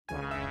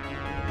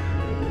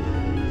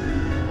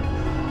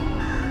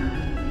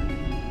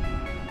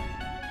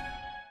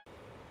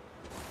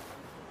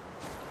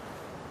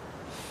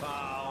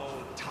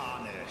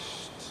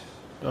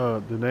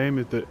The name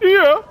is the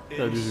yeah.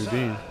 Gotta In do your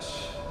redeem.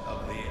 search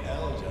of the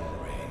Elden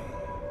Ring,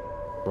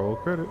 Roll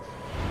credits.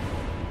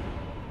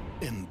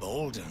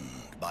 emboldened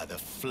by the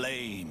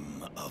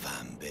flame of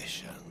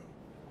ambition.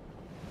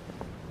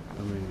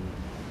 I mean,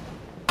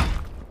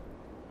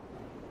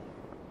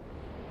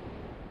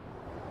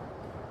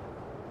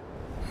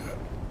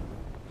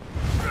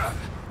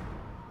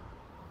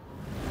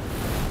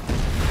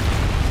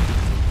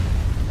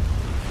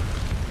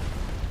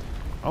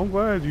 I'm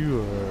glad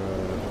you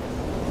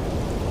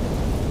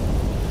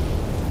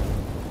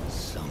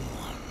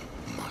Someone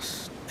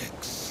must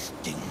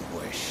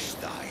extinguish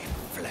thy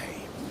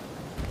flame.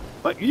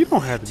 like you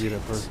don't have to Let be that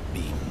it person.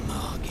 be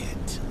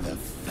Margit the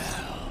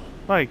Fell.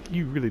 Like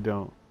you really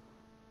don't.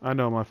 I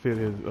know my fit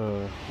has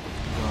gone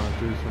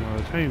through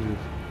some changes.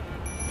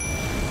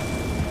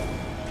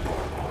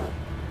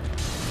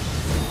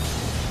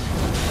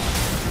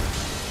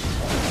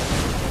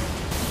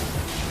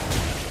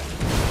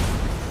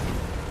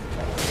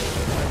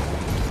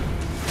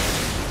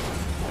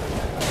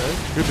 Okay,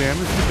 good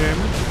damage, good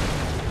damage.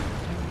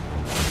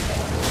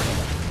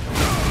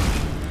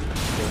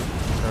 Okay,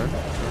 okay.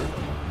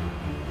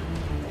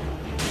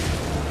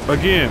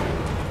 Again.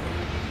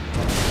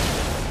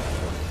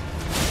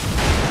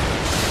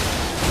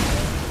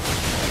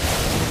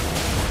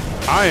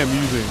 I am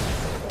using.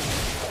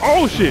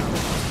 Oh shit!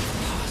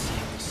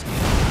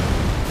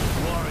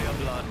 Warrior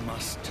blood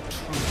must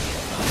truly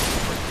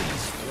put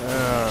these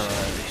Alright.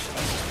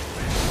 ambitions to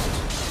rest.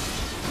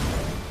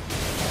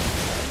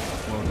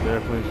 Well,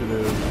 definitely should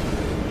have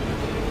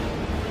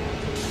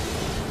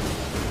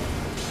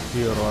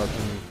healed a lot of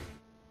things.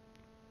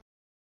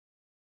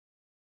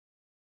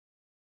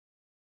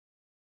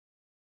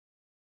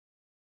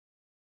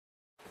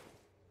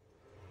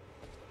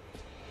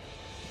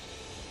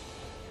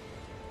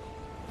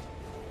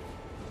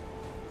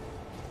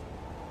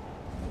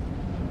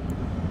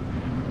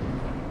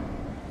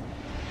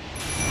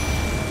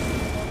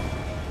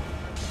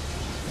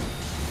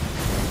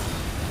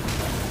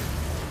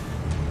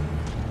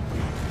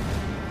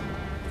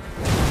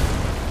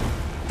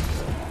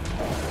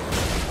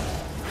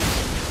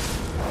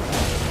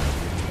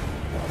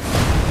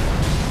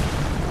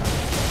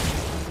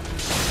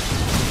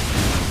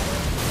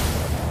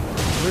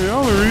 The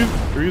only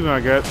reason I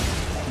got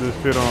this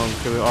fit on is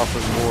because it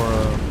offers more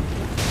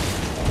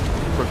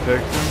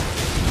protection.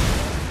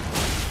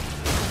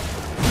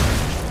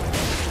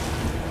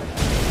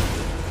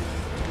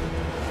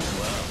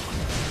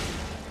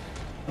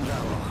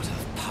 Thou art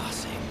of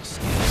passing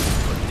skill to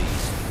put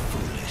these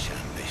foolish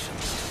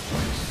ambitions to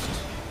rest.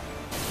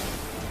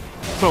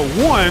 So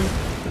one,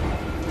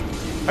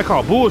 I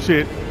call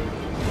bullshit.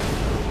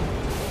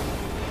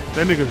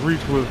 That nigga's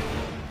reach was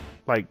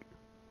like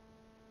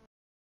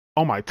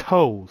on my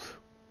toes.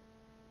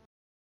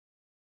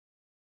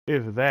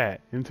 If that.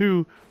 And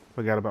two,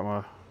 forgot about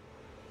my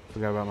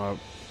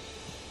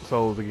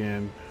souls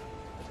again.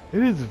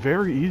 It is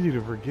very easy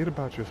to forget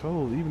about your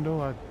souls, even though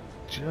I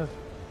just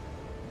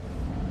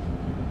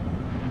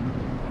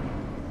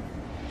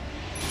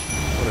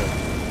whatever.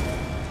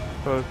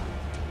 So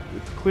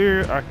it's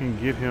clear I can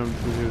get him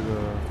to his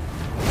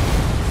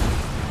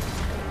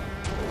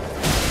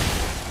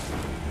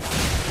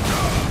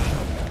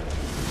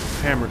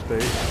hammer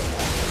state.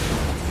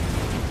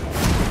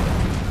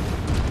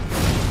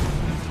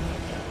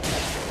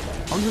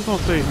 I'm just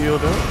gonna stay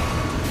healed up.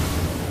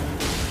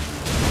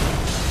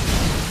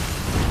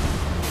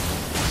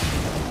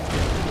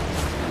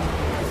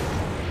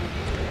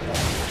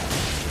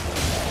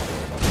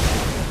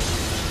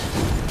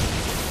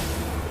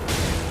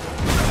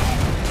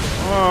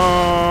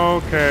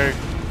 Okay.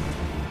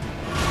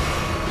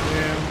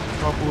 Damn,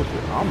 couple of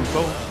shit. I'm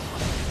so.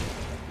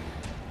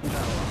 Thou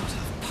art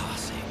of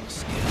passing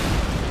skill.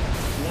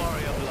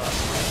 Warrior blood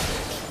must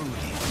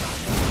truly run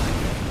in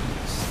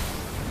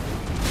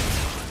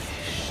thy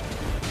veins.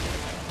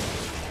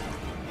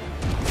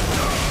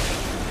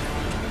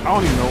 I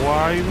don't even know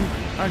why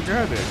I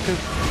grabbed it,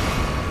 because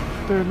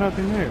there's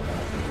nothing there.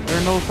 There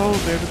are no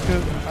souls there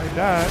because I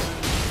died.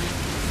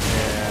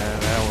 Yeah,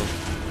 that was.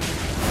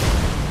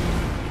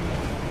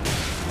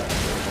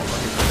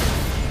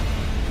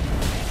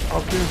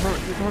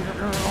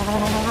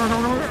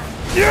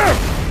 Yeah!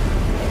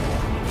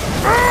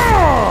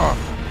 Ah!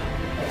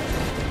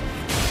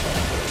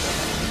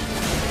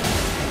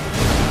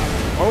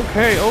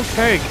 Okay,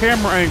 okay,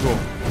 camera angle.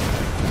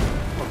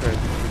 Okay,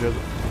 he does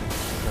it.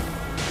 Okay.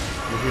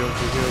 He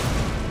heals.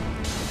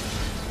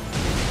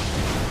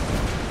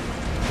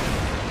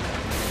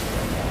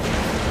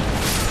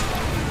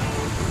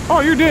 Oh,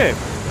 you're dead.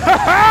 Ha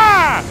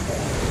ha!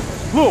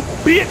 Little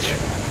bitch!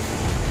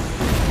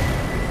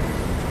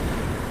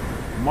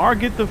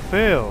 Margit the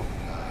Fell.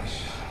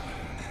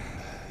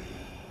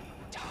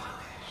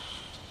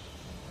 Tarnished,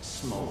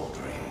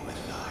 smoldering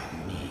with thy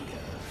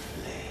meager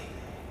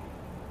flame.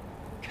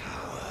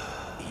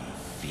 Cower in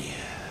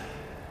fear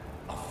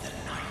of the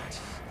night.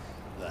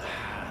 The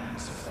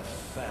hands of the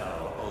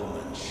fell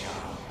omen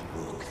shall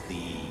brook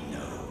thee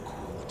no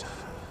quarter.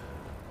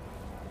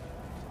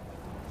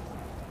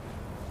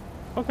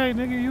 Okay,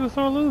 nigga, you a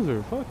sore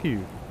loser. Fuck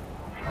you.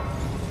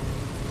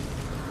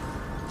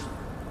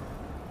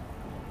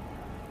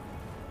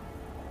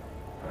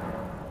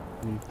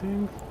 Need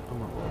things. I'm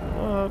gonna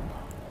level up.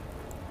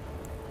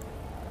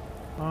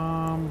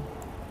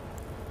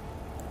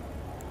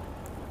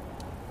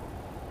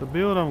 The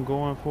build I'm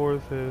going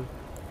for says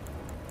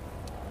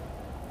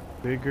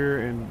vigor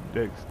and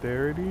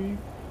dexterity.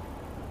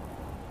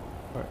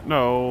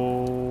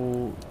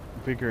 No,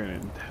 vigor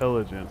and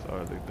intelligence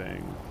are the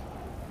things.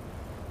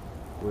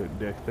 With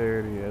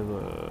dexterity as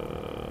a...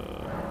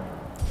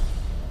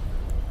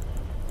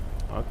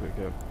 I could have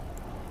kept...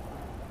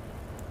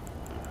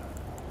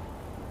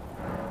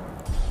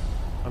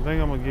 I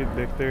think I'm gonna get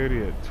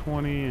dexterity at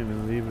 20 and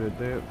then leave it at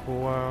that for a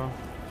while.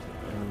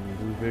 And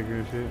do vigor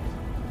and shit.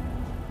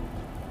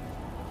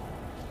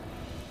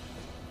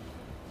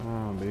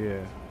 But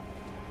yeah.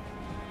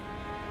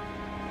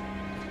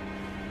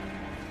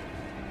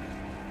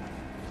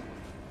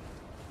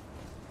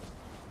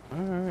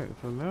 Alright,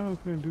 so now we're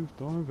gonna do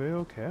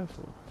Moonveil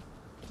Castle.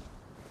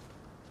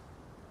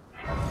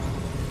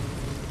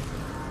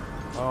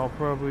 I'll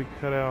probably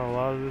cut out a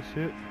lot of this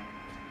shit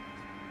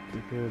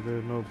because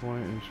there's no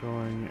point in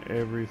showing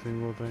every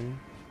single thing.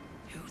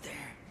 You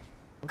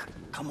there?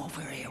 Come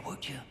over here,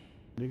 would you?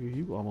 Nigga,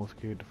 you almost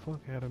scared the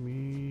fuck out of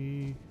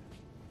me.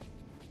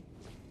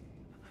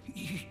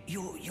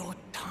 You're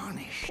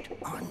tarnished,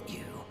 aren't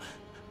you?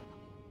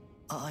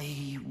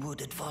 I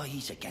would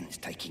advise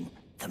against taking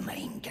the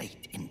main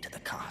gate into the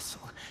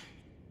castle.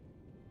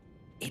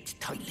 It's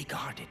tightly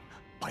guarded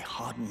by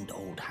hardened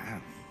old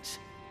hands.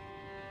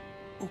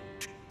 Oh,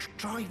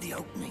 try the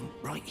opening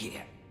right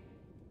here.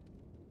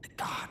 The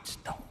guards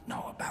don't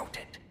know about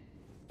it.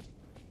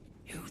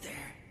 You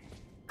there?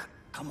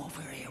 Come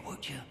over here,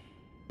 would you?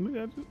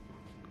 Nigga,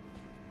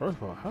 first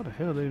of all, how the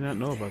hell do they not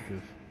know about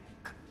this?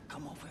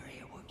 Come over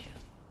here, would you?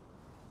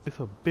 It's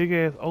a big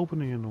ass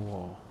opening in the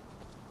wall.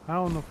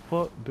 How in the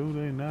fuck do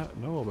they not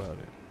know about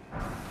it?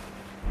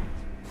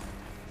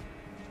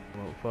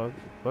 Well,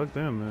 fuck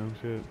them, man.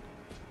 Shit.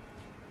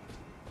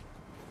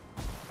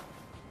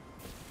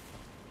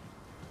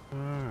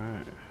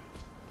 Alright.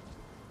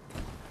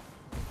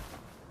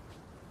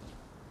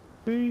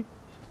 See?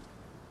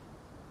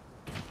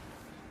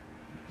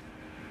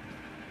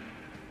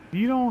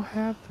 You don't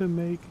have to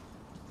make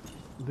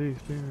the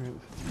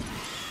experience.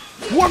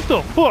 What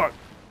the fuck?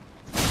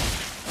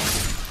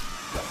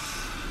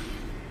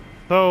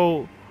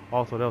 So,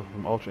 also that was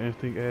some Ultra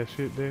Instinct ass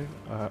shit there.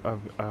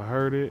 I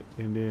heard it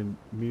and then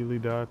immediately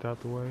dodged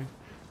out the way.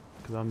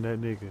 Cause I'm that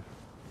nigga.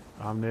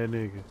 I'm that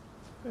nigga.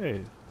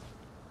 Hey,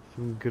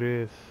 some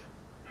grass.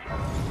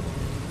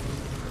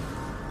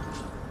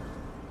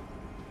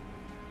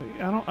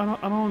 I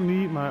don't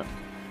need my,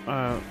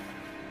 I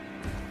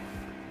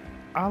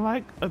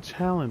like a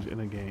challenge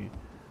in a game,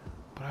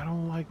 but I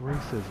don't like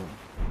racism.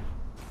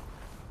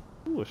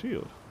 Ooh, a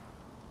shield.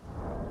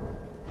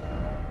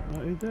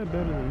 Now, is that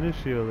better than this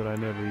shield that I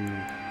never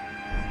use?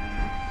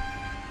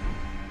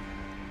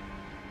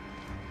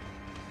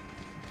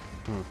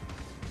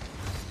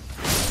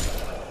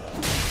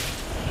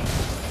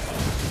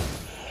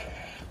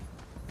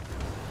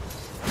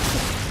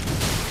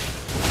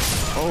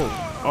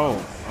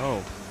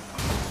 Oh.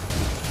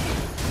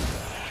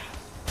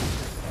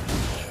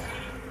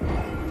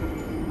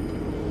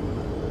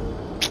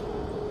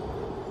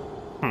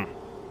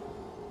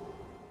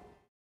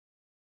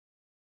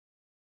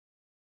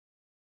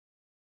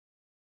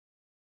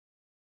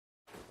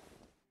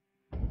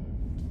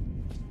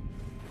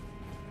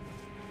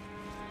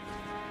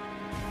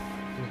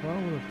 If I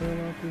would have fell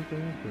off this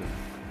damn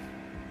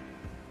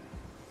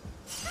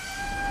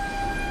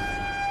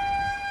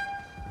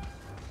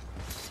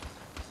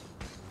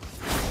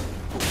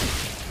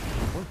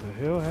What the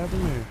hell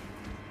happened there?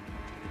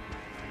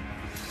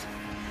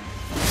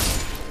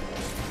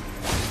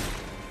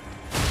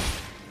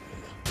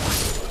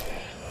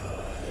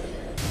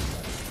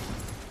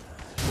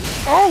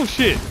 Oh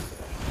shit!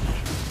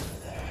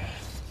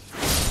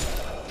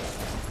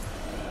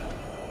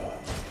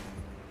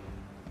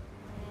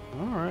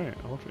 Alright,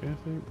 Ultra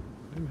Instinct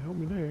didn't help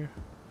me there.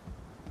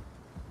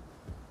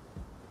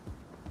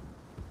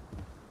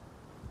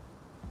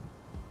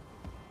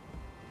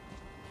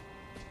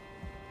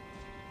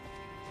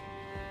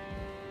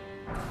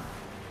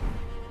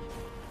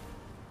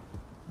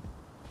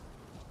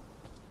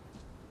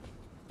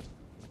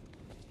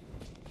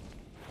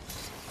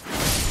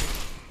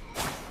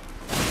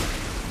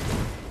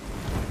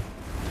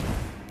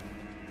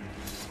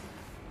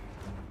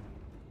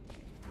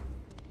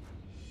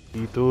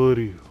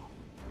 Itorio.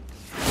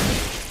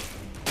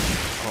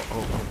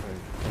 Oh,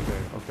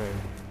 okay.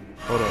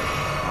 Hold up.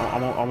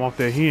 I'm off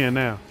that hen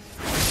now.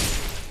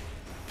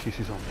 She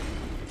sees something.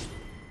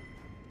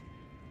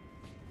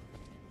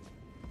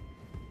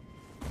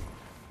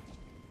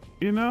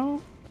 You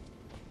know?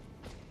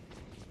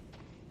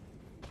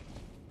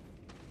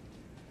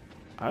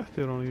 I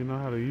still don't even know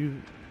how to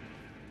use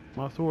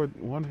my sword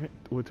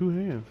with two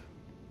hands.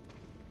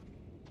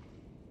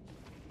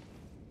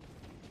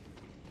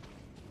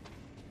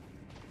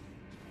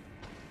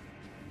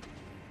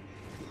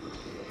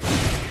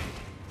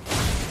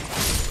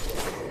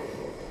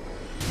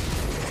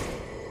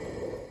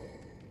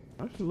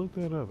 should look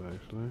that up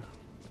actually.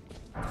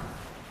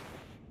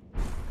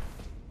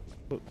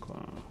 Foot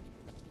claw.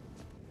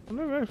 I've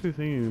never actually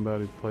seen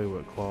anybody play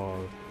with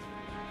claws.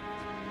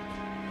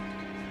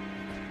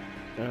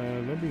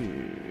 That'd be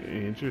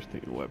an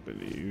interesting weapon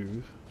to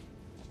use.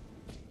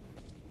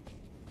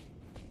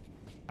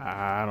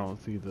 I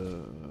don't see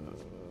the...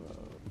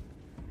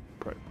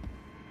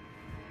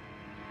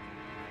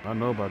 I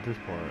know about this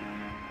part.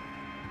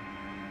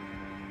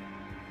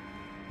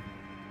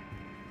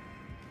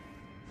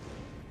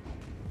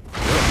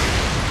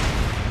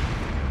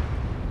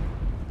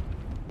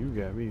 You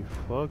got me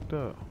fucked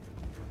up.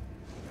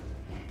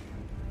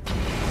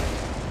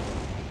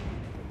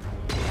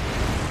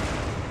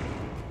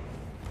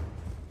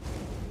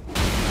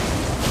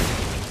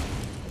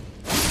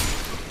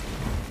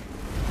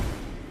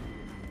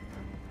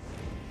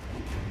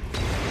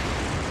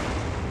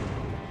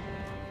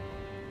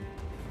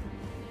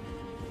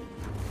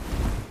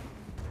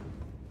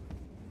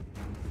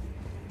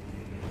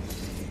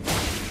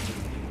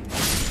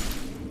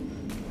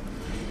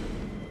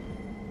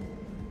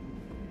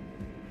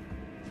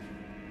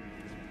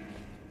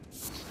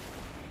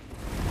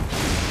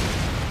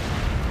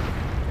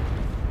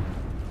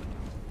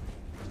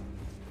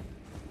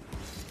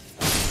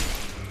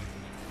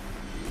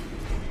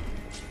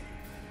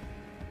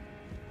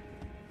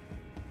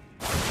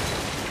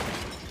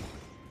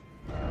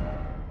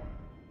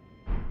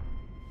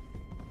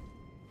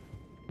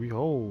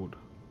 Behold,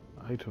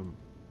 item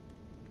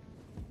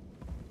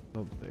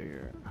up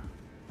there.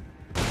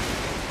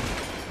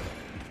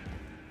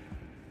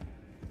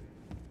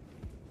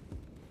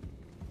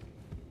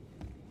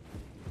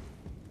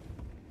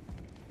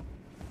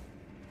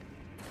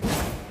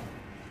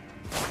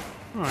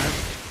 All right.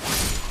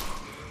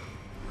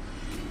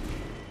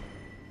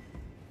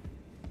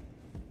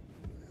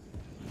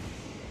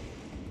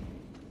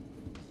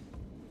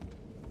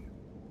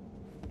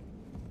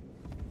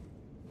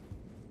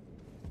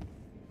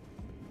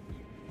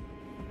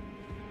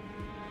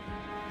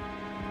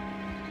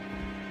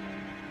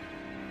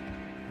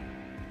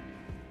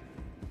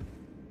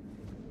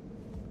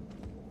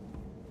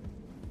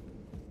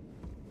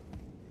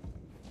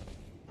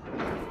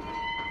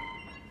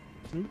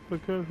 The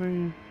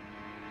cutscene.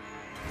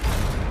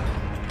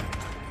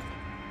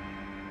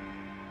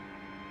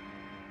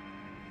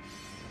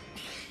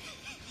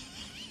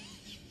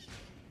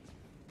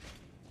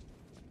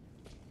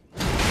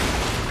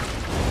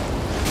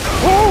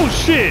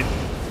 Oh shit!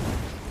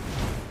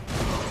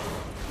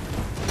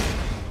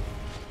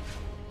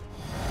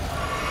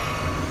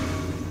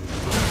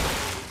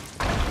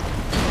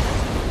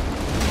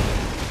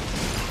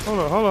 Hold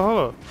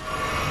up.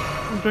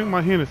 Let me drink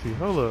my Hennessy.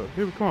 Hold up.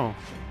 Here we come.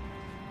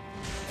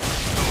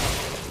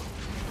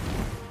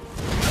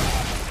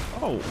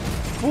 Oh,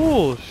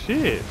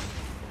 bullshit.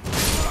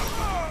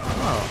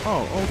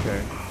 Oh,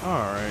 okay.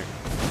 Alright.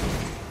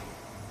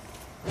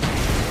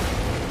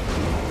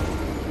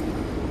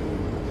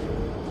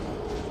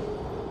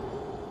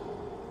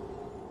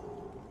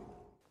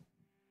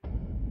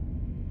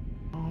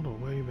 All the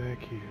way back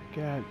here.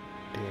 God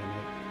damn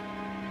it.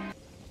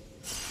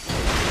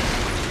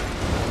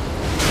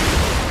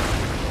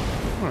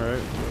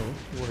 Alright,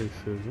 so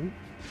racism.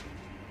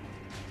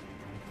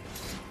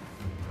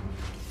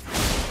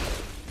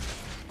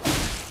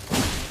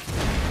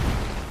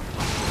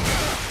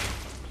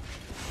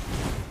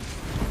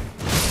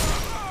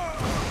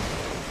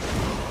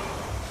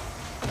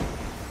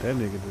 That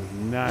nigga does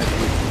not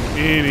get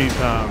any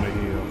time to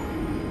heal.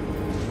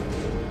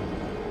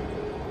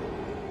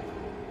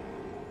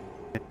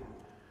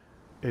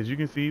 As you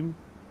can see,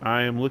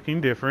 I am looking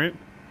different.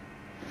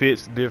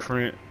 Fits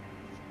different.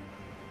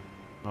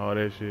 All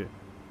that shit.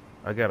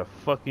 I got a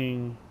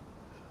fucking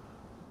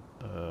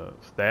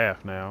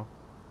staff now.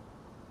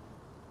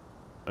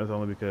 That's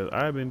only because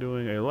I've been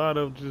doing a lot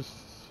of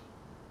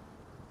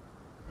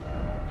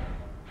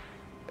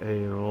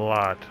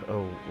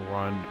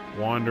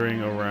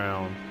wandering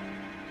around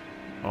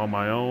on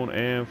my own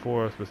and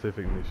for a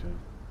specific mission.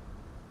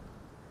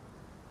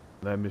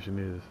 That mission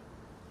is,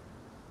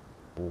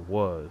 or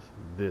was,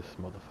 this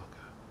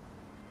motherfucker.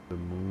 The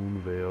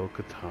Moonveil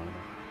Katana.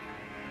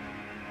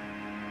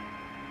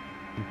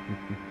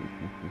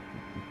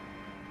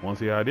 Wanna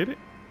see how I did it?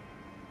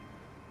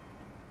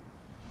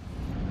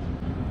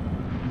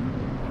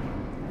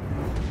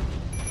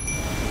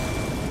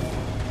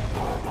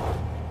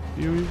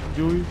 Dewey.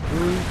 Been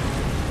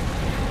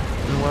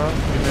a while,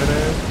 getting that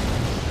ass.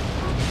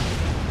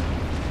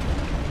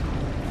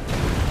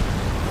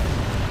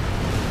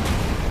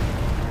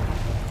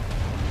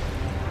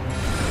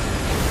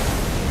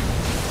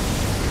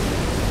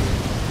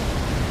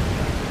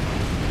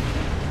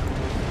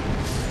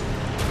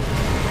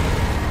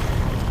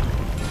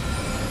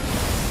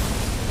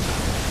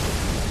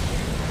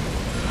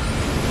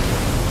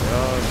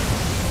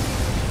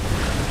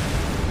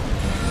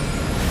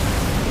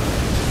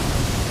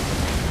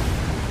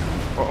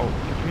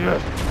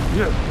 Yes.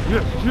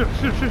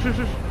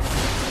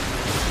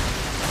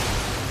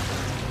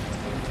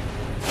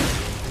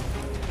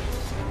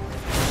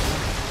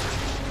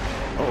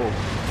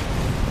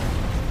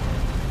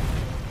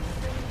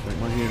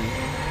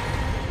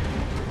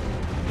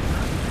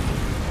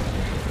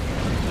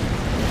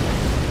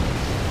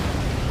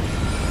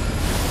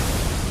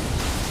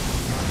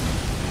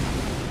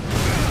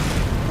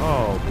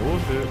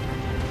 bullshit.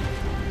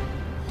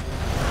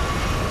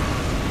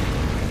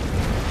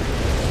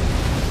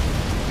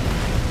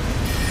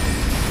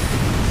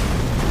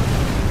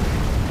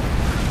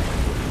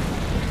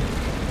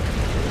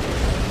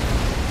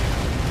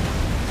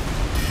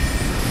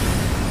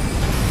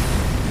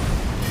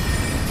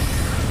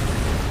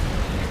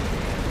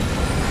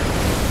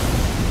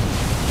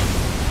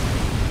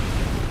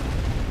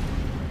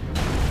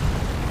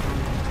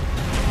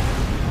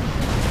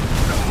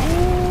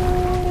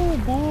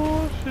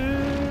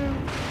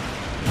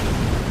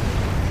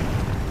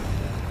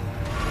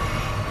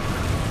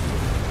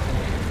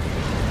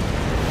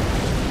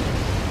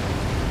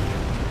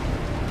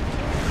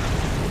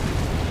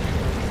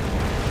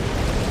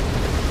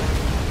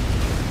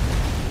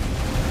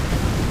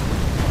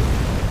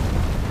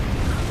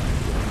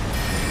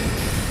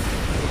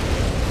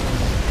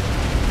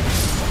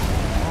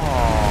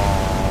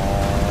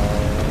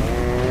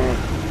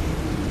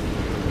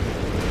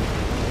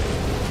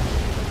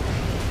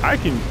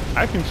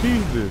 I can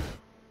cheese this.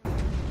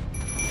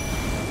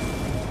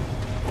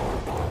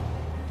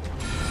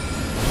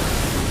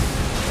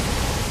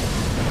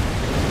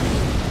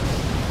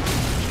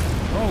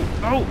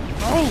 No!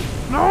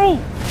 No!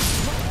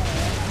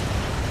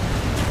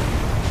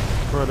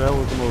 Bro, that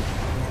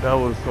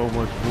was so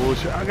much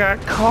bullshit. I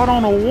got caught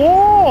on a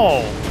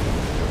wall!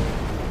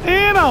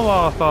 And I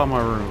lost all my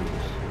rooms.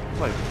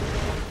 Like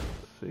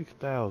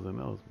 6,000,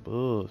 that was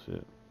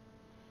bullshit.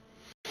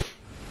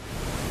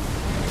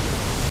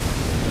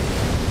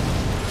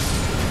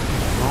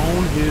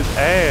 On his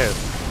ass.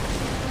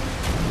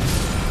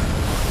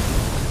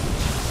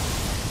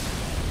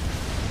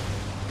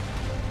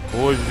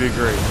 Boys, you did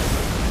great.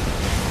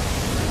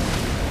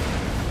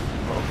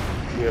 Oh,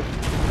 yeah.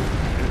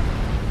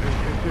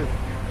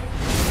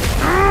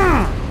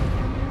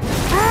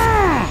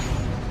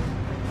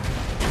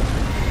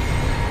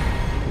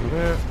 Look at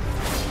that.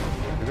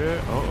 Look at that.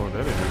 Oh,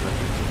 that didn't happen.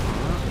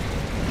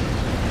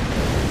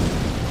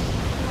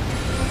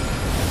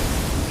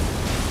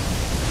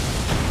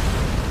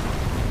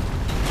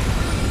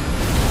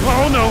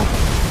 Oh no!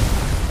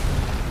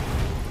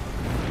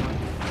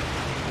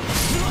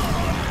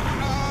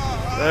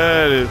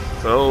 That is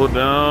so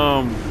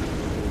dumb.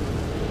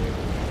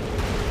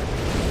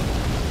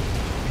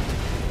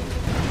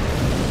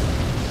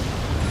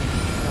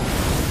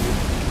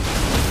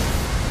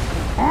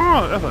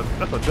 Oh,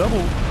 that's a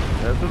double.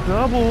 That's a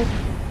double.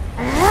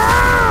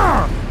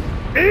 Ah!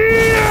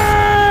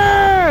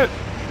 Idiot!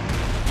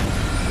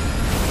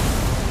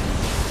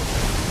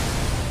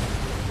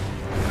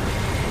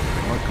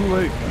 Too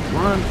late.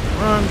 Run,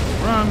 run,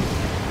 run.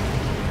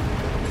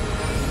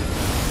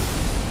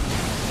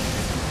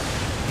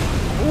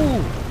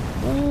 Ooh,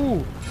 ooh,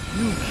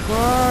 you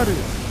tried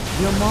it.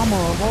 Your mama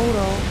a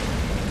photo.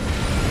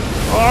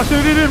 Oh, I should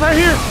have did this right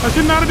here. I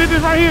should not have did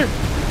this right here.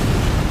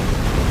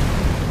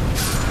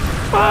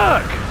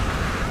 Fuck.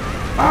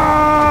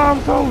 Ah, I'm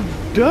so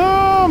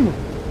dumb.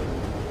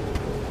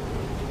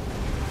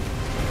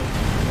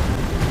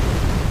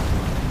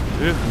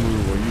 This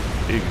move where you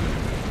ignorant.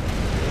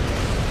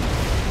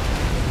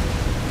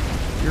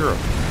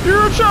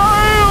 You're a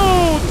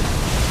child!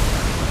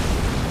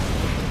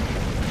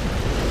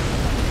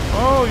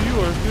 Oh, you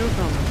are still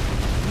coming.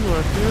 You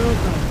are still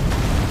coming.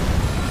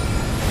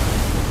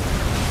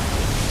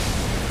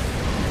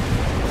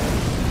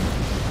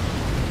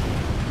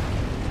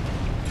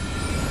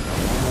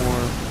 One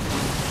more.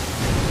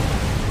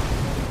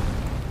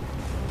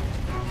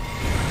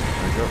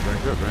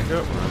 Rank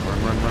up.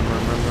 Run.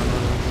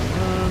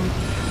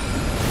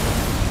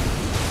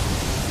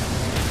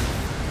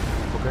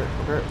 Okay.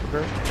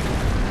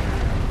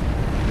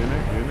 Get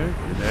in there.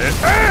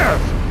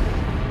 Ass!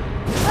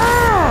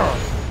 Ah!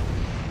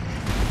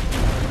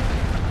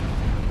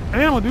 And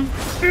I'm gonna do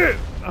shit!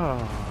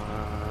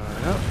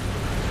 Yep.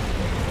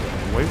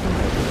 Away from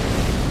that.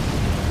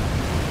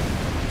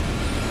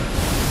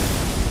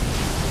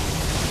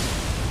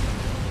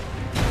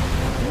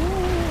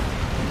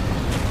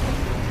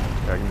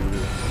 I can do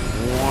this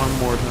one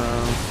more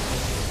time.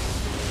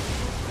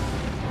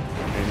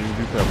 Can't even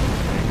do pepper.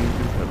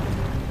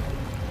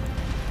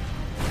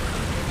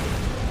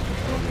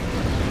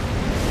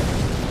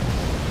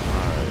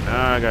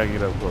 Now I gotta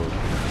get up close.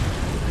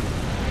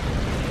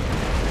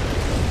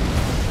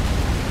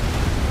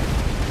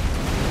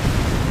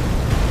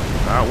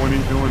 Not when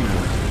he's doing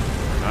this.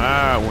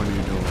 Not when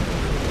he's doing this.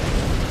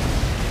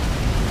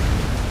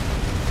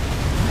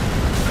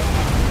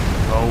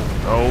 No.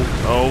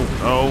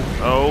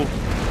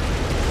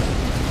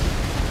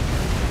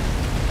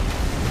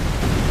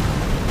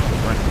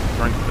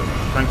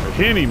 Drink the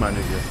Henny, my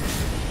nigga.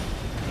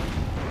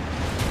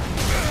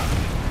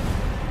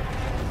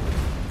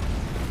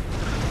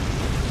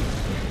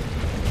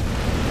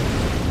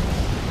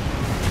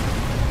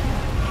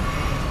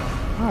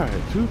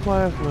 Alright, 2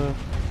 class left.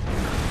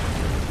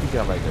 We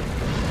got like a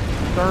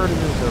 30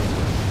 minutes left.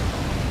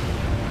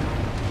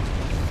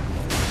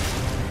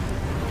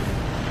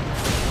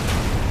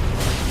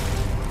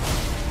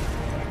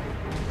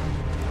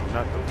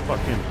 Not the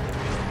fucking...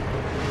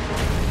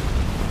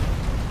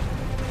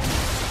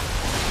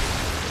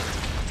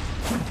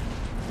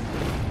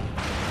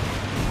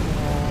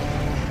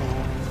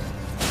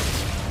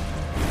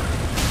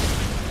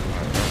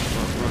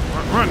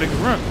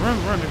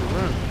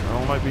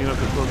 being up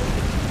this close.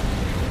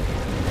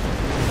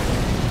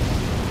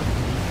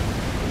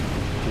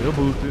 Still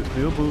boosted,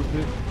 still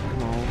boosted.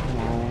 Come on, come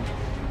on.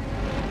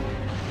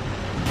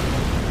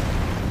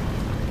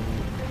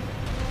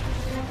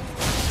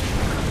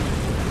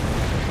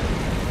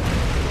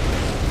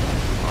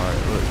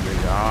 Alright, look,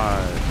 big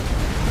eyes.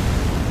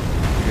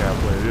 We gotta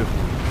play this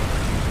one.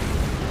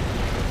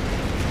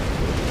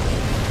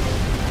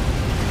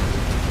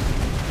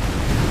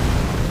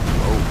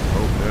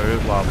 Oh, there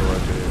is lava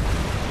right there.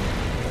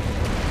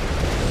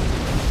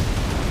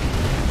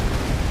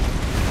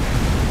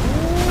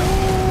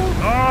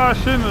 Oh, I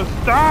shouldn't have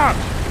stopped.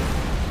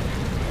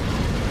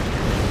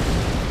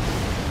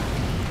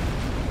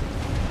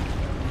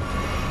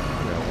 I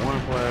got one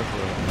flash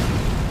left.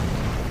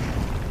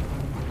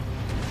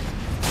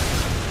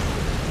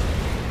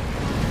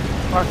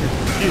 If I could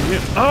just get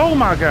him, oh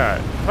my god!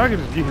 If I could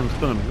just get him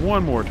stunned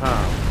one more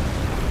time,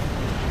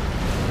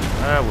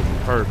 that would be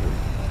perfect.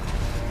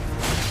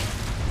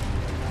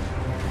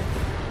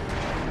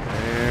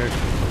 And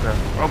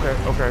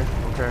okay.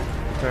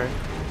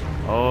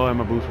 Oh, and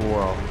my boost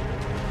wore off.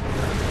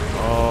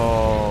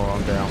 Oh,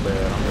 I'm down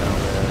bad.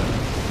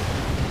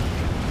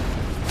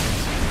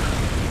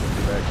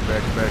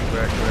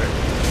 Back.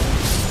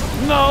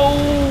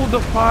 No, the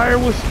fire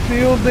was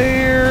still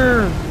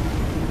there.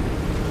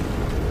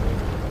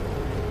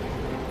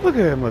 Look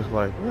at him, looks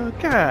like. Oh,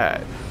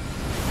 God.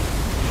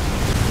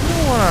 You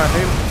know what I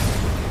hate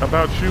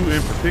about you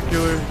in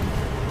particular?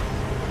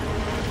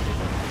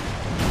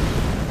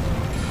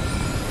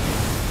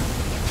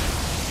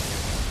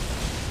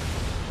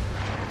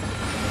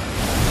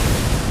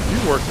 You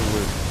working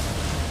with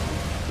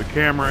the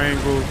camera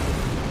angles.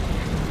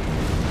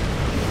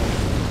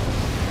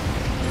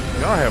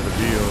 Y'all have a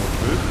deal.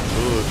 This is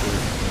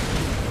bullshit.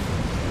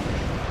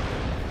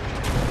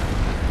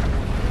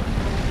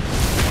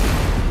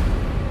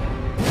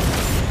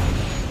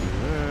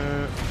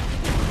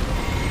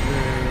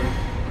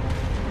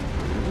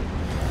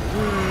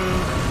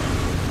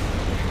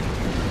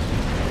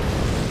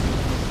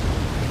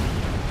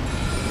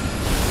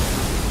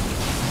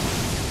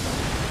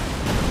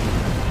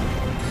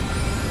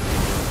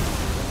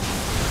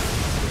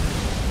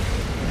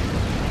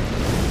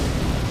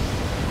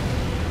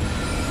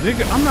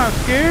 Nigga, I'm not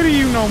scared of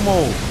you no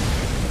more.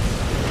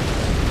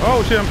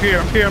 Oh shit, I'm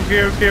scared. Camera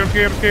angle.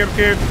 I'm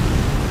scared.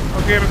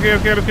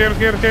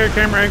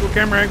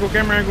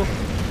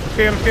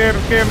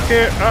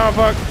 Oh,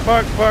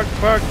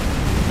 fuck.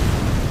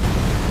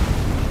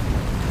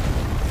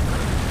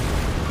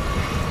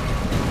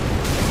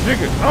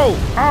 Nigga, oh,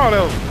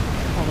 that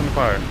was in the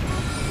fire.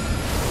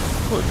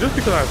 Look, just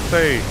because I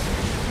say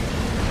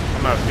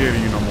I'm not scared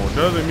of you no more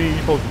doesn't mean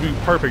you're supposed to do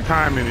perfect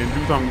timing and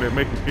do something that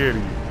makes me scared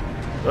of you.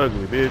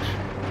 Ugly bitch.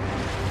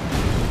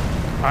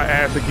 I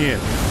ask again,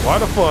 why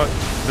the fuck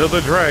does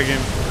a dragon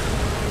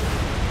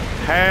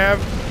have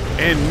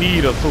and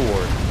need a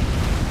sword?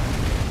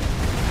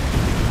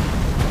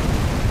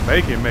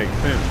 Make it make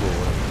sense,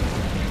 Lord.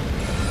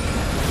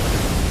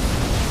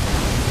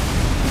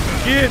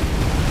 Get.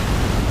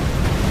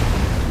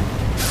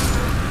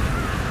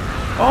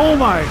 Oh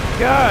my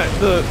god,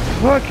 the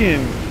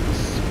fucking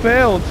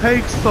spell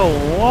takes so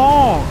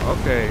long.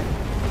 Okay.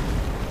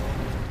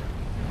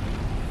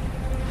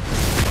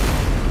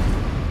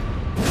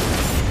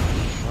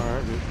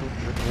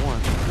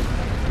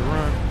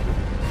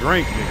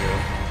 Drink, nigga.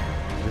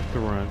 Just to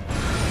run.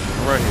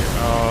 Right here.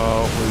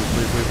 Oh, please.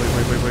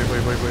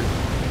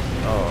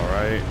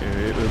 Alright.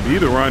 It'll be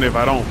the run if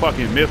I don't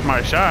fucking miss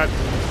my shot.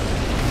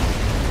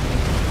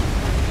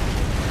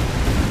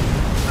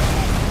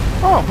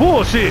 Oh,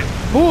 bullshit.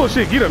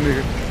 Get up,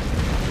 nigga.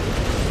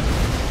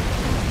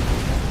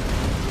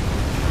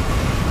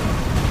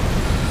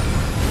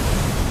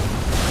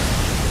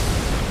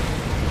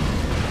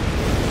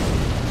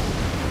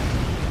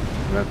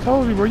 I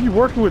told you, bro, you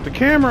working with the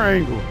camera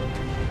angle.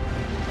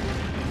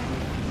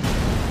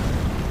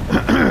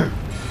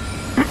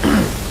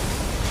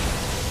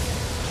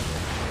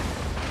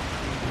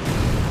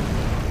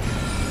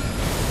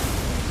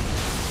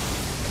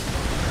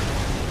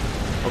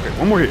 Okay,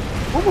 one more hit.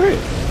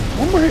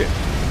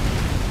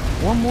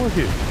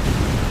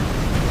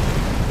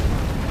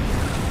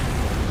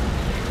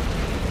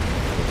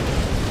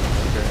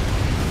 Okay.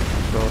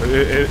 So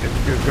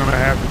it's gonna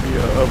have to be a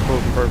up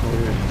close and personal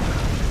hit.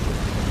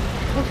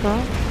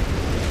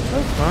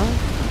 That's fine.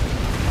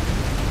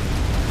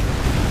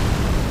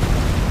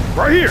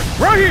 Right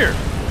here.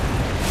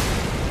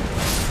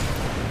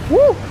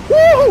 Woo!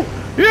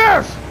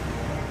 Yes!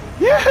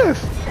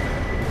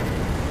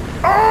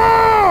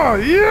 Oh,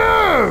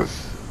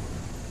 yes!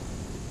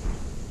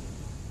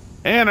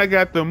 And I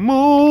got the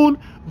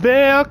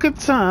Moonveil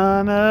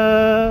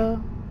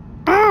Katana.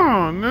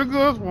 Nigga,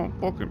 that's what I'm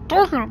fucking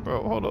talking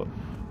about. Hold up,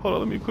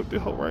 let me equip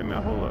this hoe right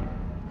now. Hold up.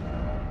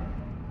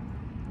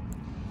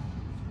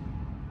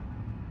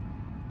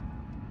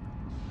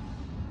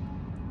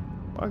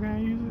 I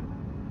can't use it.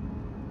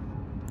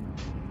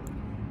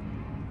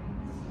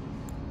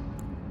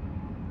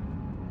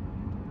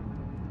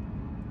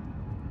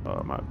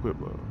 My equip.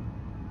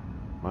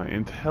 My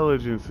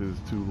intelligence is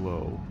too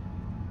low.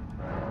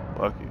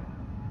 Fuck it.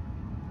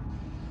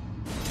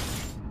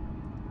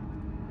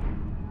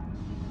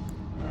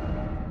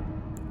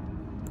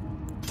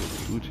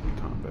 Gucci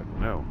Katana back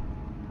on that one.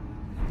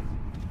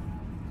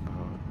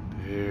 Oh,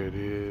 there it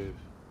is.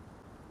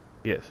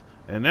 Yes.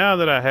 And now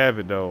that I have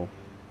it though,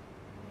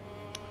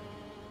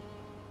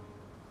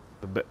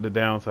 the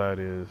downside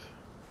is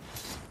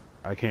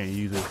I can't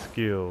use this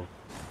skill.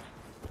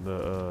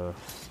 The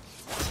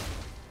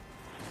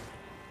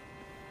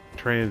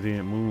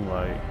transient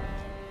moonlight,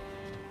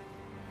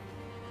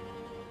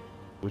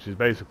 which is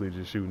basically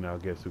just shooting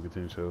out Getsuga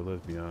Tensho,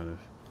 let's be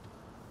honest.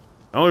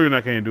 The only reason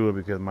I can't do it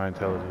because my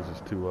intelligence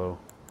is too low.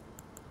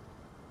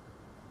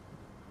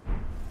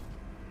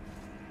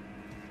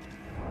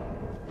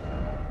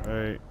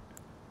 Right.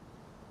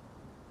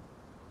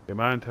 Yeah,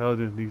 my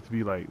intelligence needs to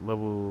be like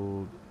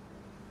level,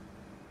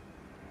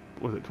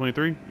 was it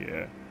 23?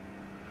 Yeah.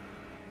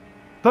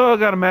 So I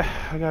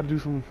gotta do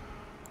some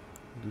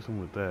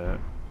with that.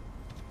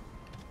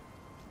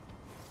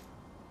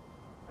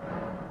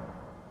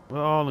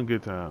 Well, all in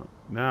good time.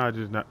 Now I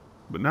just not,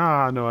 but now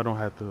I know I don't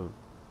have to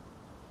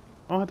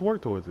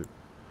work towards it.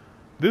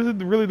 This is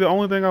really the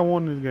only thing I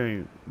want in this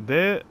game.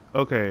 That,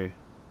 okay.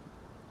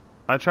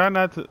 I try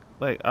not to,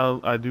 like,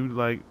 I do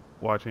like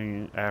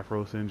watching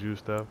Afro Senju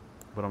stuff,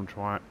 but I'm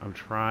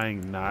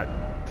trying not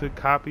to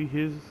copy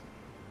his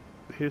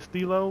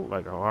stilo.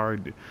 Like I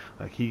already did.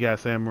 Like he got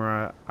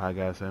samurai, I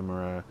got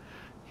samurai.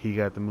 He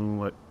got the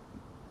moonlight,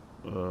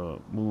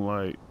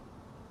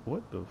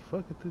 what the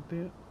fuck is it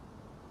there?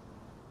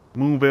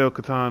 Moonveil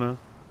Katana.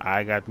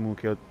 I got the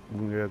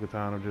Moonveil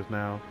Katana just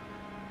now.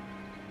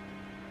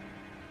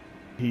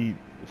 He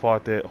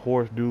fought that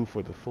horse dude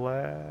for the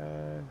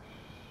Flash.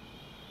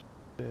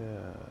 Yeah.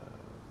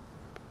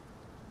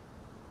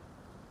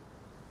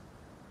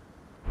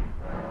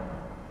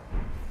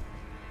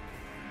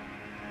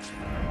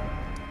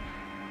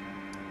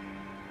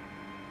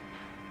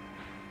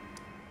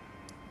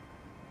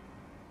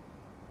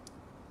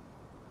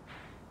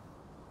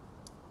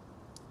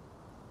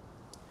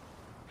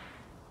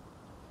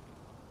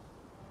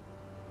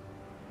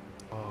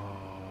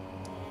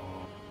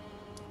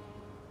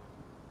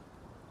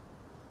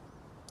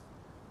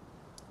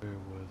 Where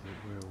was it?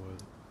 Where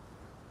was it?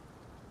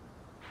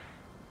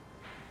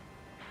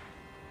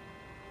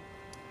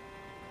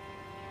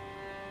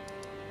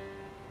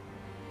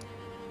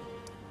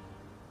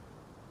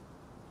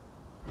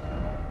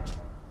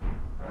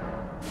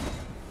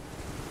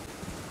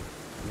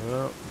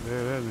 Well,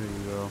 there that nigga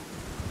go.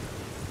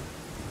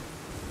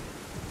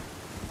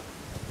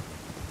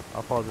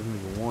 I fought this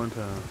nigga one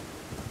time.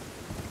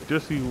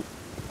 Just see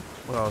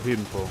what I was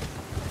hitting for.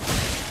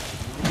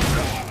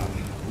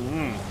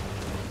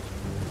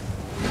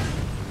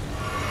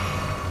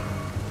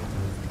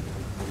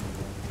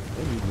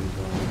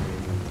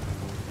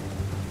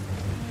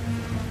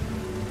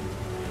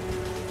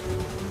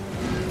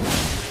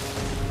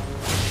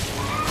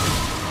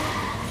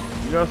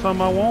 You got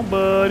something I want,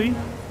 buddy?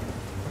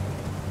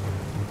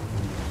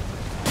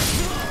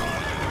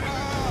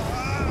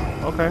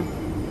 Okay.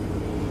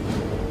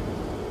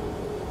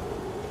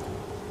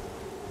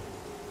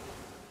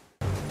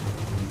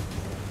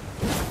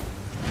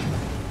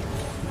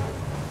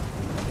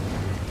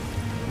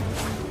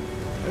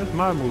 That's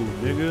my move,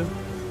 nigga.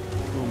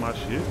 Doing my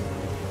shit.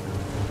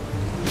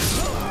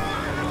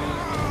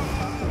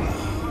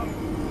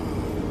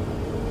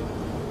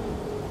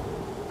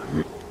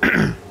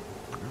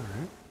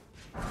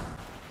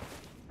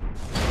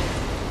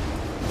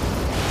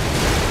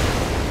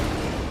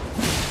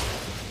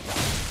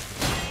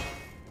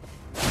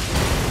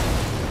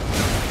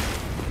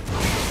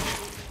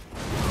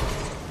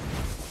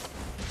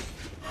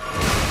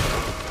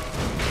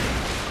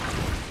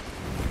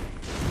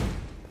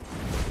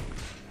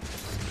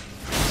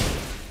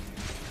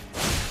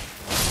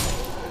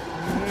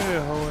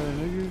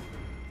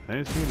 I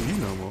ain't seeing you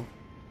no more.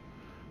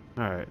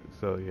 Alright,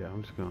 so yeah,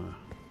 I'm just gonna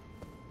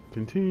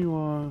continue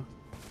on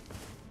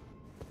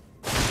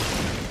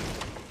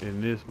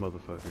in this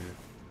motherfucker here.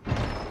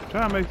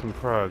 Try to make some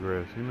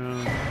progress, you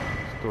know,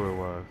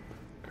 story-wise.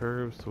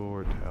 Curved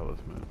sword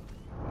talisman.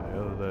 What the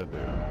hell does that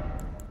do?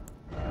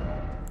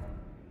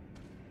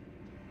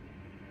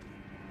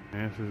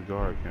 Enhances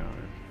guard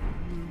counters.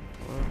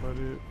 Well, if I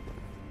did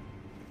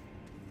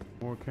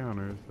more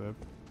counters, that'd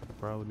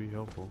probably be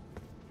helpful.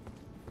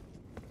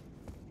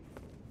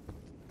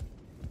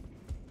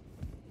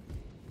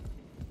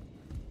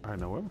 Alright,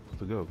 now where am I supposed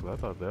to go? Because I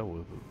thought that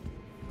was the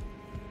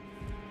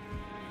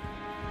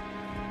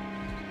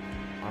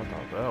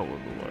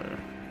way.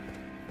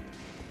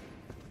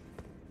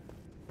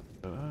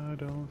 But I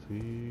don't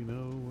see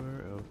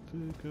nowhere else to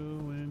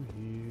go in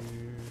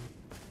here.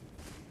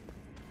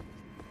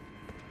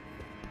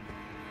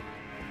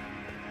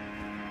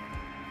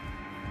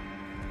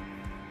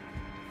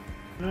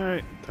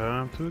 Alright,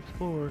 time to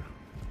explore.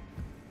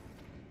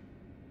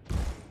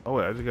 Oh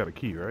wait, I just got a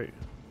key, right?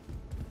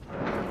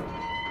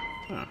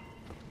 Huh.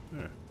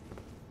 Yeah.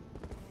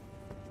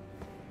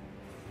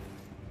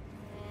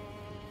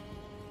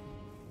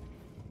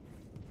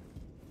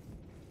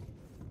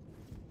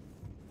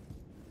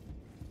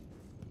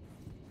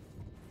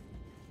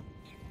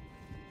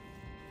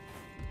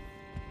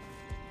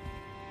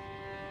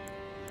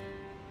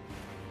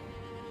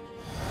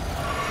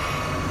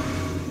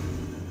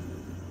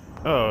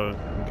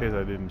 case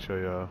I didn't show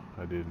y'all,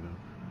 I didn't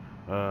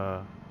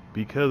know.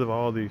 Because of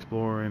all the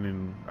exploring,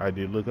 and I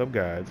did look up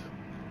guides.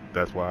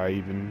 That's why I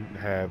even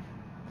have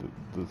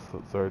the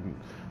certain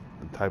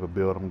the type of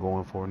build I'm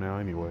going for now.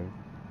 Anyway.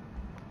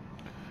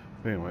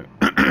 Anyway.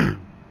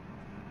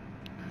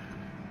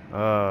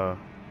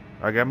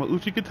 I got my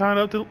Uchi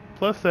Katana up to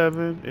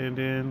 +7, and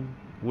then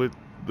with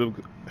the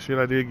shit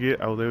I did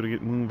get, I was able to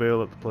get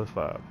Moonveil up to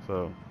 +5.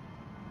 So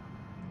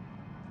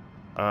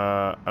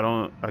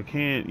I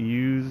can't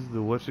use the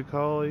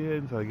whatchamacallit yet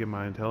until I get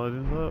my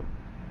intelligence up.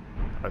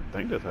 I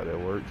think that's how that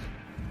works.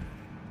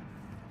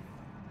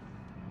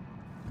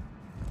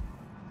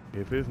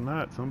 If it's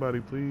not, somebody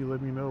please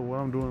let me know what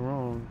I'm doing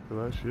wrong,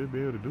 because I should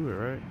be able to do it,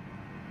 right?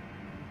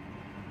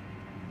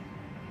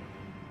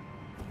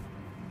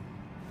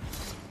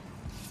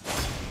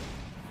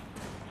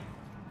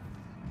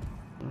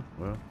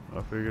 Well,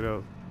 I'll figure it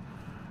out.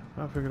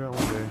 I'll figure it out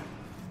one day.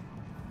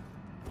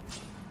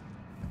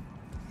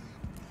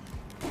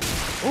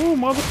 Oh,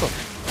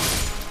 motherfucker!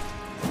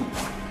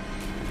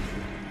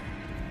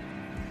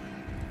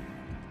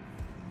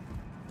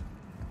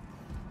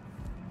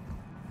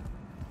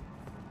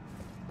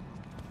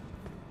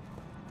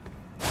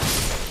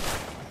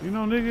 You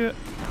know, nigga,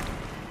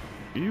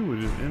 you were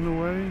just in the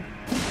way.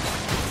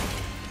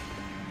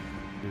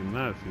 Did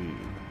not see you.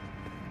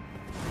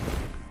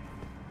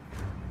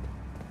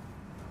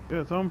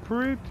 Yes, I'm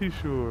pretty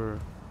sure.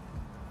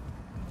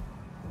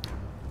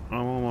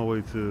 I'm on my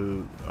way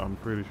to, I'm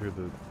pretty sure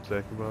the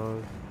second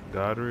boss,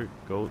 Godric,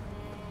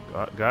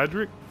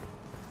 Godric?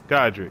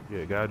 Godric,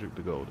 yeah, Godric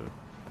the Golden.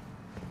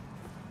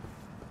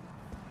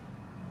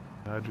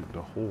 Godric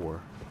the Whore.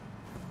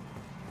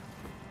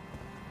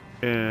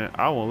 And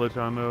I want to let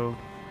y'all know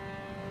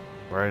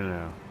right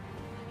now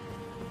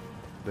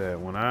that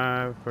when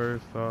I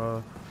first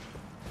saw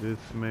this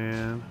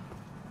man,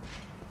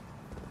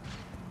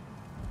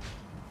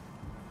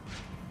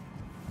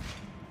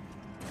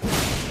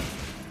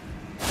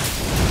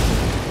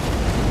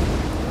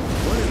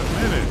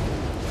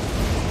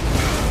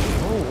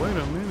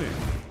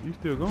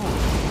 still going.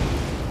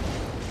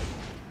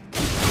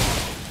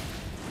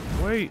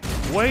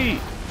 Wait.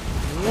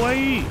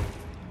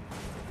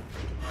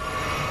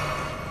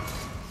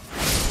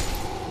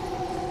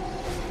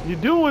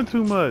 You're doing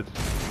too much.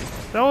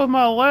 That was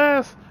my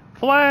last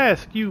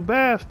flask, you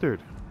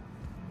bastard.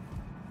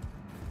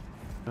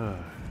 Hell.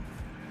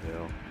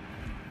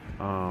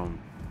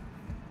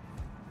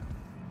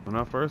 When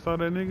I first saw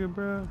that nigga,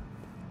 bruh,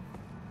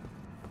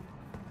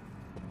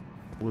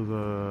 was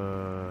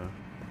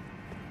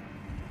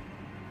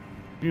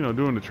you know,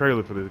 doing the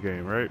trailer for this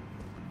game, right?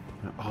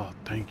 Oh,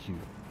 thank you.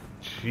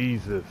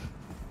 Jesus.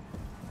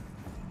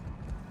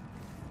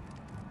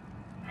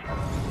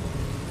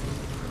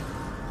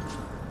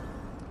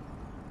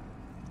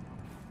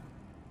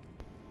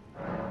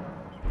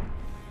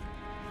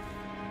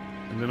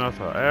 And then I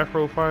saw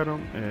Afro fight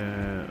him,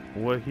 and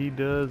what he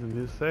does in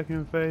his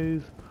second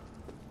phase,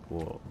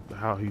 well,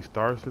 how he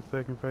starts his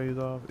second phase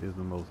off is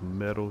the most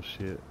metal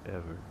shit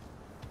ever.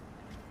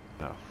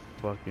 I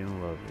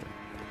fucking love it.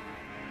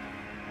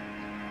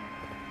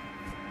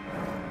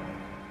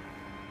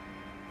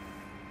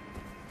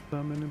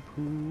 Summoning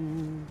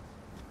pool.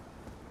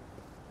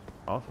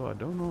 Also, I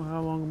don't know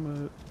how long I'm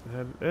gonna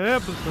have an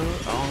episode.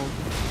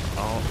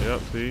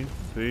 Yep, see.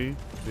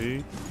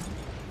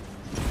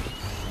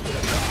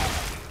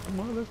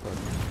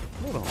 Motherfucker.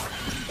 Hold on.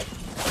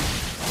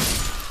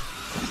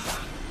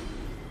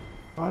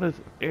 Why does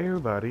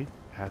everybody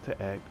have to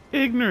act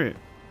ignorant?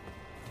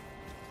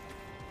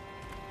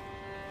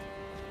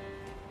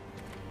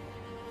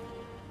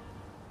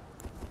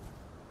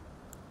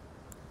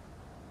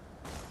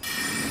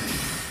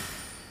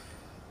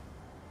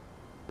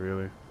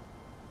 Really?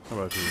 How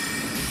about you?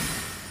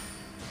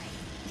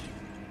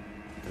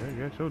 Yeah,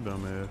 got your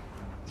dumb ass.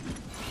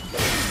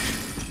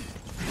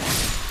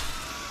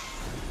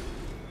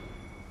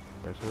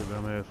 Got your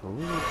dumb ass a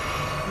little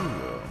too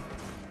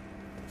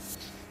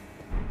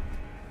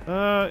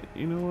well.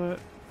 You know what?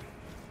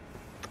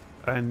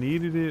 I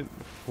needed it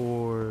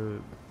for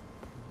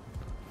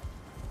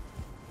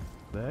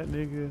that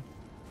nigga,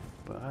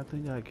 but I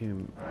think I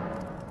can.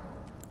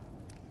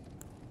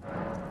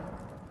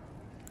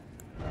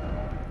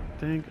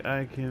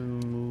 I can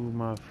move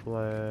my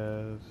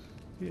flash.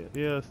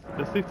 Yeah, a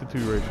 6-to-2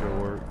 ratio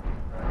work.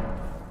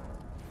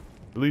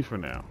 At least for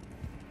now.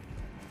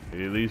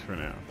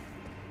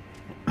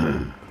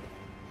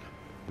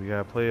 We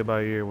gotta play it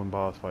by ear when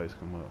boss fights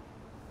come up.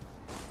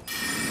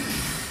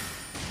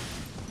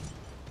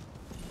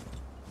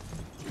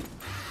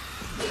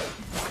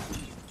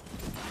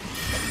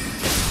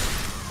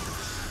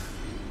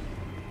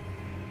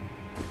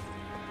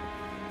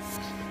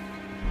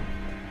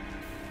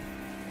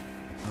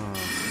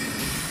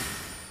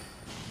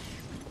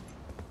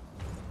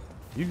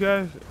 You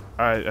guys,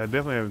 I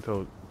definitely haven't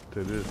told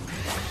to this.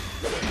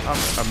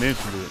 I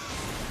mentioned it,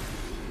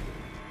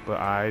 but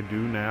I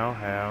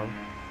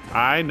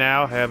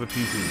now have a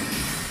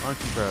PC. Aren't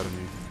you proud of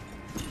me?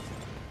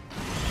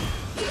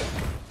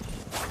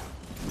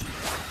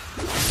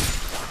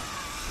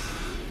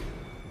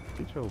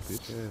 Get your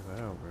bitch ass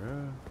out,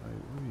 bruh.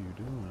 Like, what are you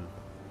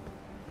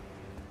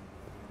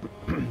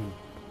doing?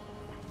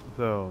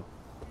 So,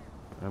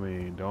 I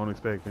mean, don't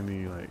expect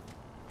any, like,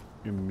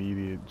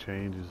 immediate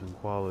changes in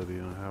quality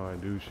on how I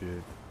do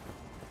shit.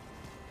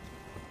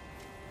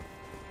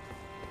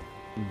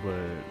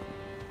 But,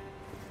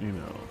 you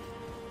know,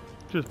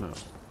 just know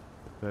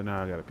that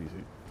now I got a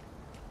PC.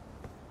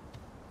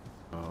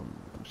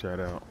 Shout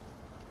out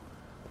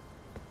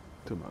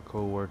to my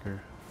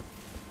coworker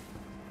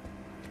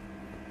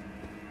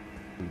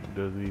who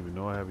doesn't even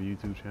know I have a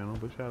YouTube channel,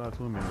 but shout out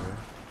to him anyway.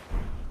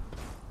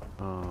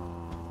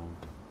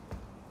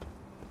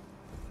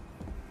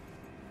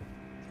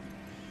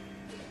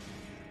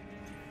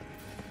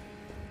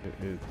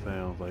 It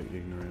sounds like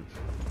ignorance.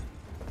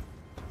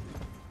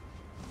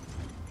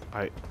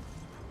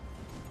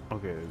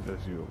 Okay,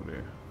 that's you over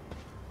there.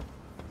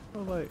 I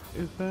was like,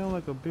 it sounds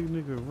like a big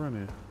nigga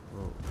running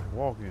or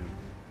walking,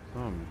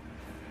 something.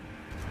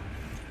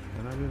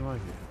 And I didn't like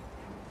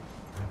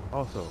it.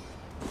 Also,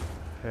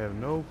 have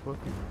no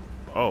fucking...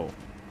 Oh.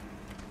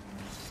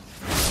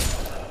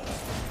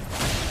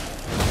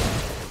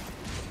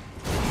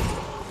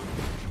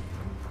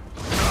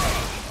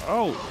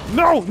 Oh,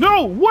 no,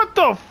 no, what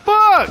the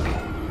fuck?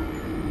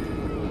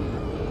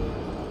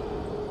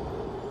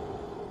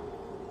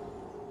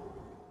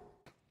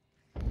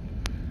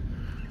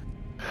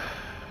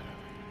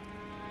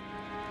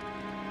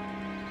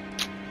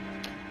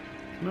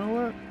 You know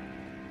what?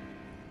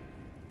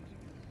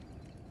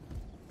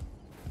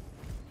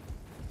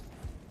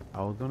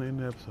 I was gonna end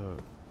the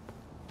episode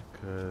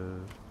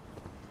because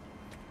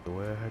the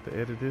way I had to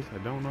edit this, I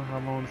don't know how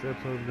long this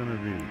episode is gonna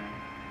be.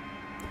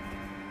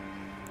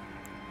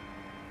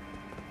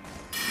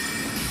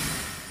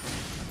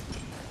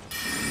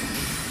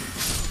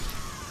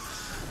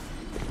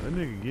 That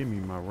nigga give me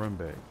my run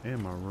back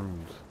and my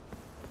rooms.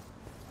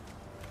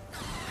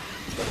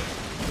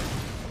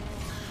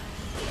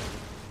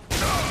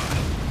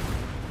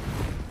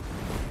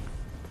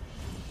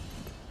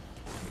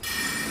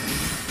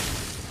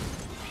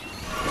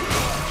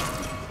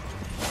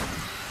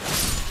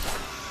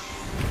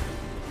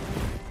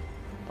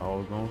 I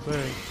was gonna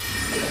say,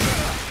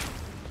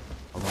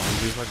 I'm gonna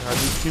do just like I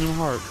do Kingdom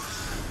Hearts.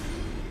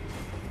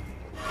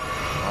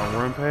 I'll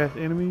run past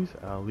enemies,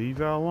 I'll leave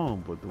y'all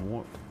alone, but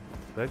the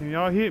second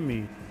y'all hit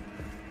me,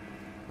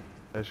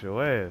 that's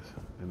your ass.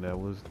 And that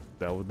was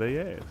they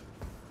ass.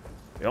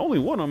 Only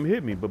one of them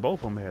hit me, but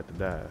both of them had to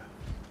die.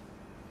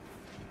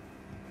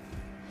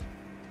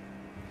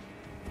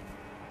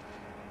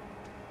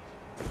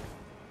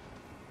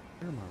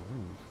 Where are my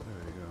rooms? There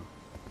you go.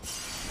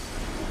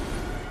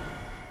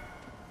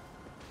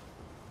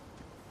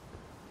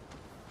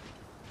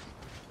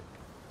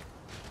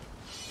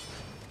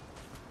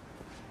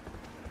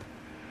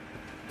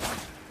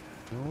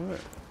 You know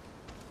what?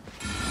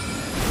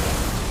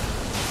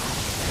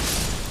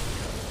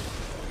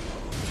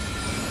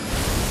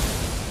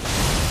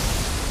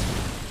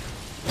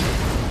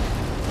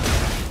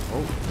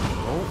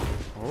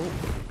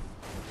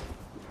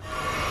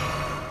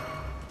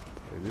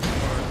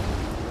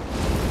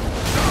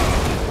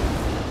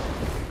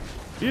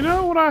 You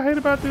know what I hate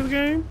about this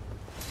game?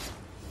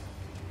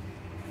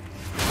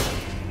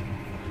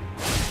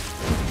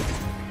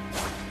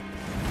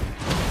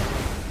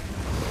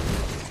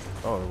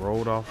 I would have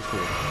rolled off the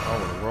cliff. I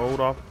would have rolled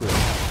off the cliff.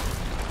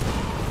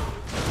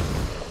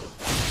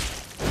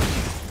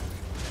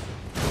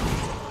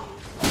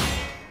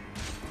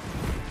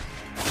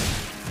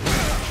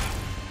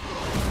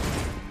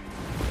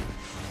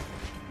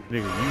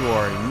 Nigga, you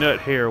are a nut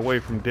hair away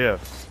from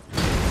death.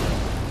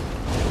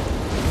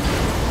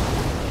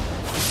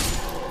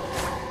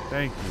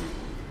 Thank you.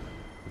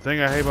 The thing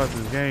I hate about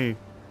this game,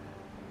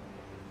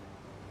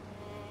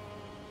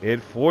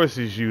 it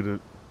forces you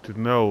to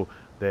know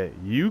that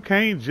you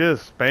can't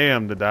just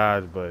spam the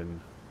dodge button.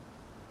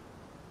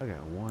 I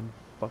got one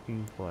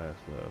fucking flask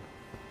left.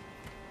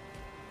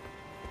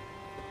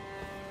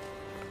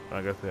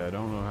 Like I said, I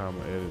don't know how I'm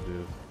gonna edit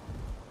this.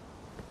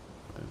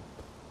 And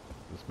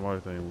the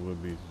smart thing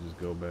would be to just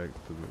go back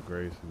to the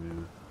grace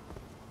and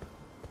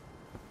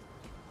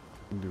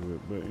then do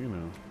it, but you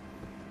know.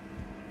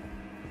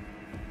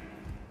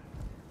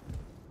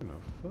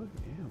 Where the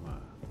fuck am I?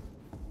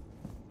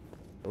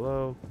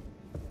 Hello?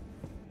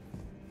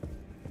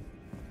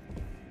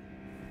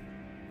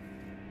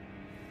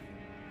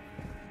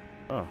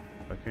 Oh,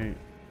 I can't.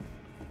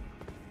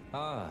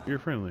 Ah. You're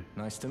friendly.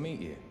 Nice to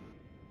meet you.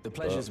 The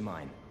pleasure's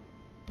mine.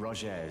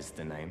 Roger is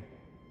the name.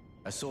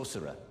 A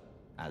sorcerer,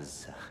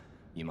 as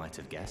you might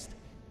have guessed.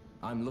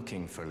 I'm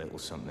looking for a little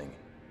something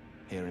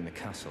here in the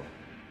castle.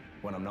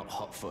 When I'm not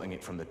hot-footing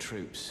it from the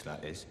troops,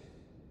 that is.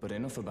 But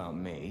enough about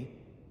me.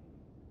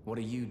 What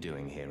are you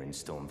doing here in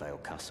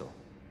Stormveil Castle?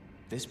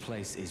 This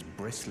place is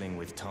bristling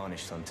with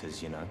tarnished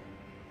hunters, you know.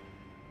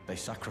 They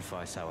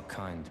sacrifice our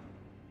kind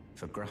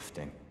for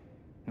grafting.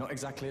 Not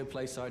exactly a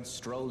place I'd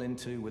stroll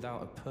into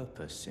without a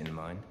purpose in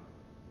mind.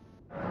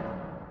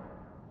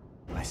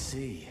 I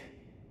see.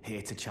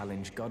 Here to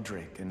challenge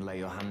Godric and lay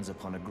your hands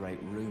upon a great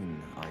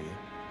rune, are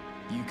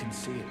you? You can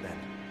see it then.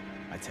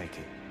 I take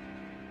it.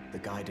 The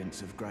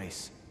guidance of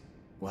grace.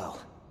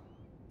 Well,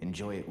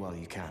 enjoy it while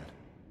you can.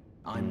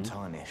 I'm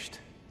tarnished,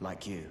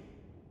 like you.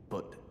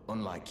 But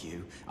unlike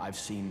you, I've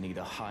seen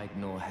neither hide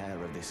nor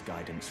hair of this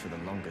guidance for the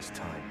longest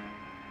time.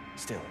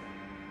 Still,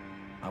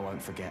 I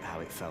won't forget how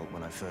it felt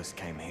when I first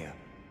came here,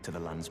 to the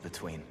lands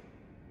between.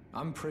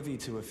 I'm privy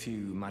to a few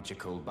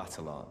magical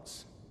battle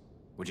arts.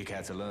 Would you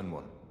care to learn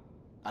one?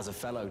 As a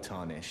fellow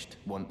tarnished,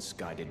 once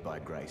guided by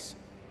grace,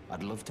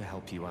 I'd love to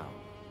help you out,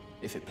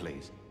 if it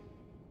please.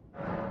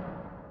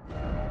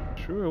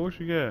 Sure, what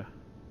you got?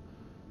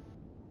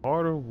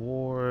 Art of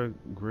War,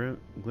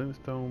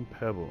 Glintstone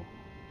Pebble.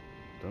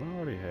 Don't I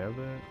already have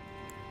that?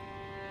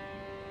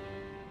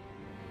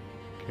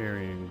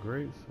 Carrying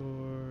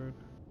Greatsword.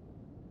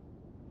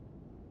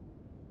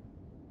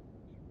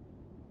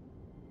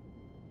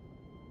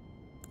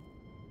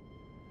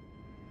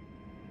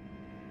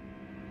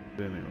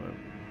 Anyway.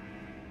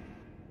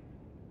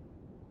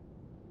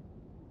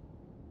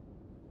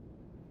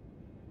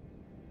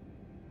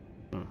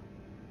 Huh.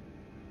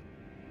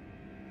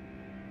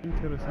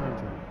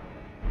 Interessante.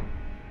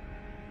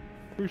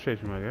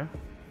 Appreciate you, my guy.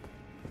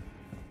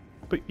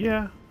 But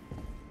yeah,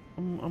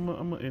 I'm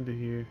gonna end it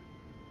here.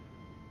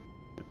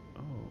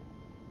 Oh,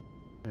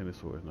 man, this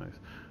sword is nice.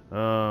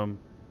 I'm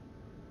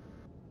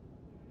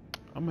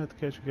gonna have to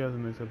catch you guys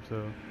in the next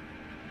episode.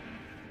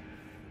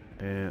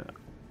 And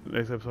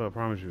next episode, I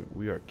promise you,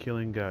 we are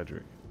killing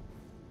Godric.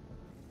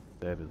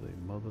 That is a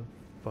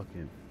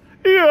motherfucking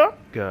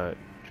God.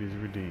 Jesus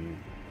redeemed.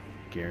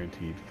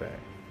 Guaranteed fact.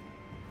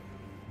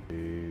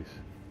 Peace.